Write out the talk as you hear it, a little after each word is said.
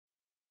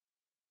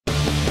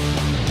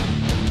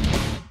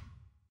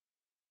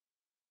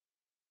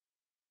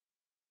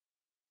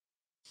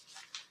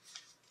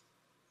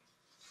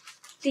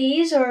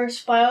These are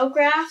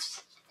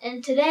spirographs,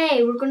 and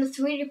today we're going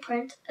to 3D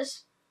print a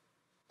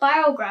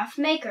spirograph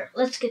maker.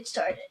 Let's get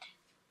started.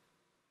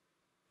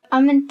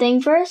 I'm in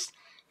Thingiverse,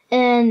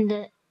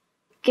 and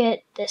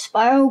get the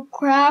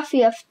spirograph,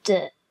 you have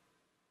to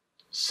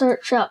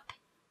search up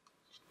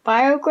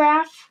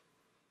Spirograph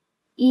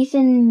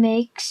Ethan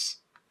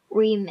Makes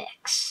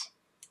Remix.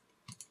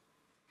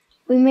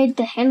 We made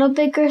the handle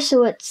bigger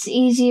so it's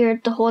easier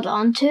to hold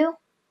on to.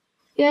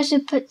 You also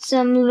put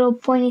some little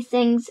pointy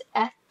things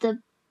at the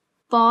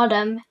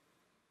bottom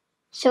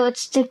so it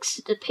sticks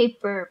to the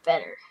paper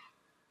better.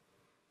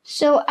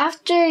 So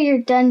after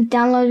you're done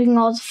downloading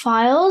all the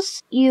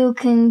files, you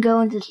can go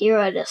into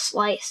here to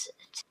slice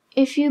it.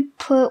 If you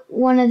put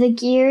one of the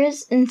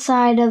gears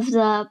inside of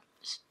the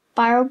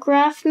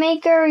spirograph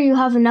maker, you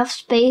have enough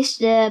space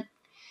to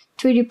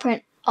 3D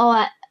print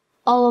all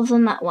of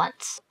them at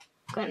once.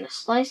 I'm going to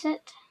slice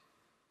it.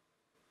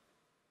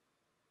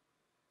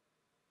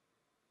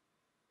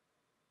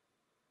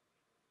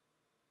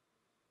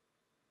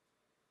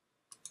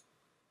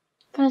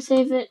 I'm going to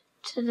save it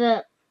to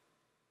the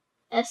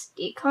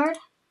SD card.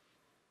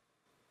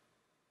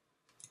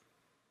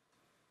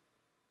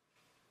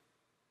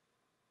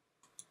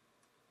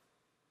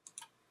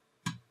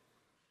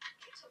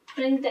 So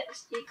putting the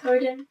SD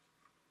card in,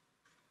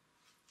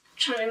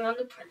 turning on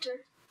the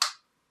printer.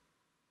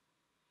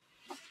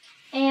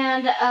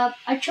 And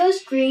I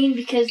chose green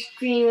because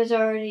green was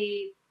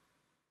already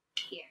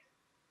here.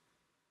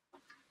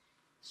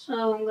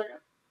 So I'm going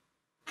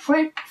to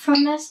print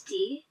from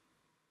SD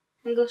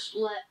and go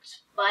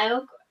select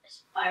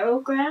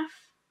Spirograph.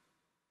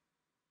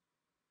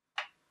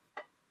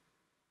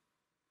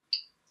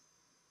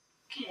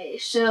 Okay,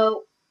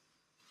 so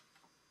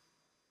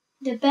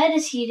the bed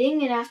is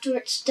heating, and after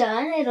it's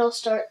done, it'll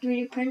start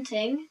 3D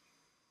printing.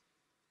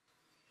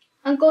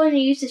 I'm going to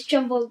use this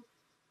jumbo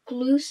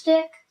glue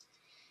stick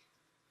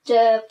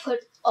to put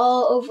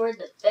all over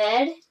the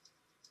bed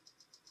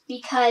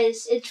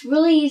because it's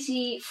really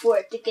easy for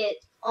it to get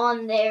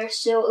on there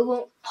so it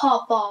won't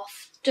pop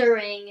off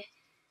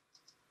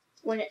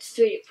when it's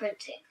 3D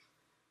printing.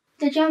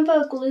 The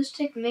jumbo glue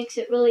stick makes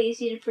it really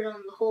easy to put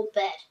on the whole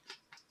bed.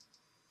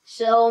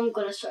 So I'm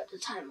going to start the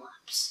time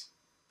lapse.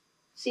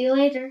 See you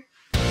later.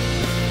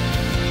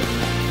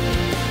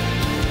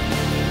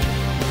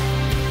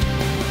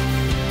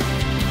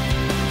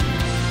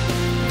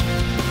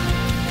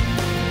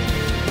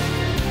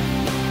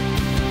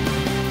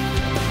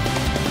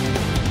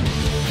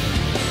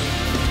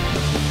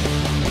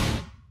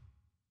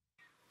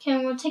 Okay,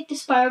 I'm going to take the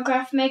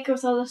spirograph maker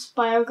with all the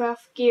spirograph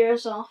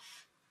gears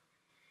off.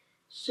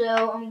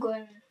 So I'm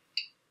going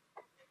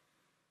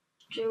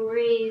to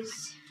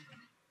raise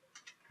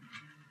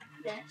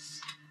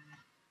this.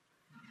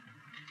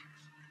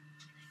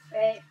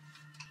 Right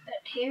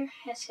here,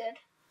 that's good.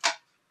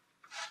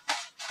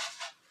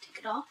 Take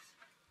it off.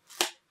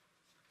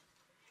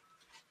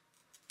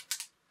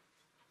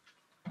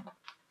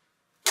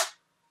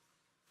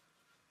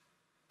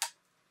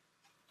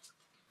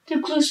 The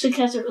glue stick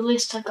hasn't really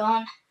stuck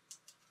on.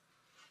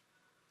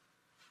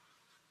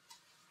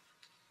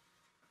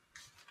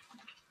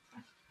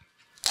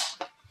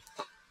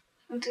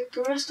 I'll take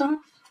the rest off.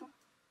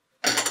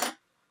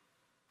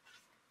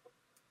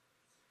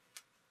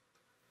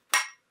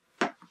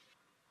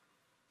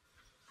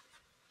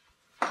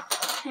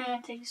 And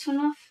I'll take this one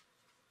off.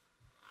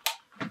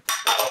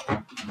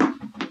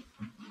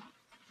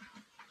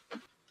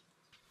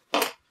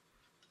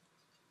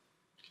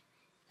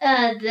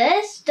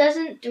 This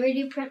doesn't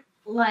 3D print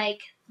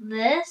like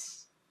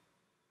this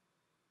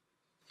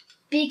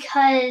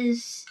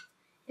because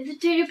if it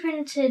 3D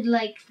printed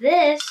like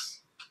this,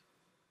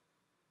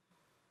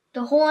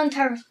 the whole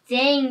entire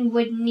thing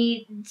would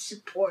need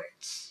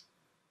supports.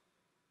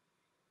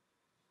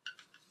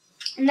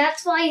 And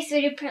that's why you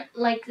 3D print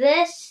like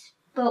this,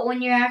 but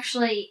when you're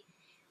actually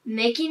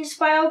making a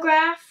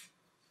spirograph,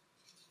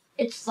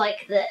 it's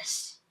like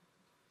this.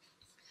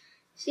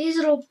 See these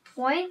little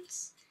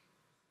points?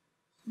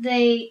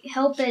 They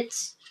help it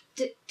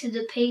stick to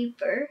the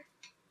paper.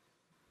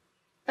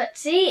 But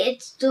see,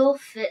 it still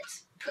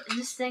fits.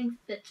 This thing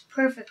fits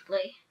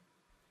perfectly.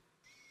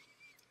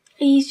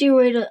 An easier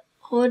way to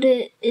hold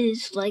it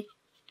is like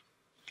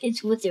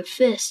it's with your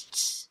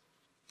fists,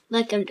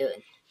 like I'm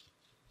doing.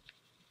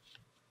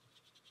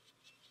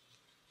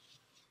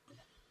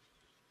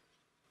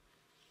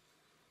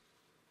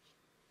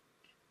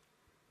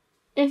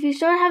 If you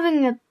start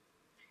having a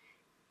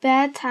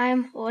bad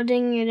time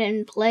holding it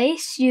in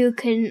place, you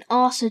can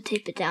also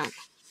tape it down.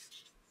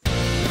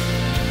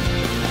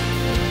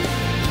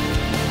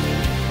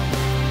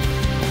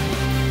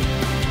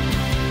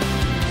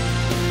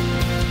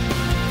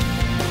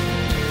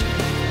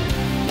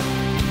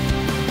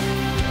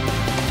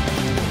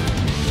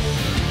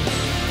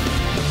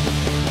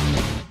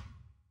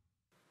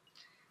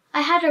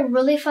 I had a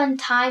really fun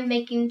time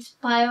making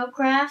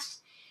spirographs.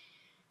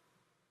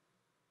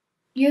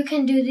 You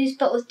can do these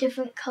but with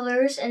different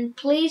colors, and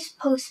please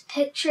post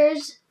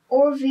pictures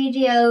or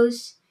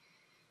videos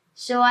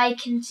so I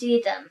can see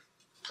them.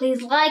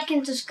 Please like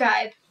and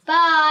subscribe.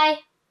 Bye!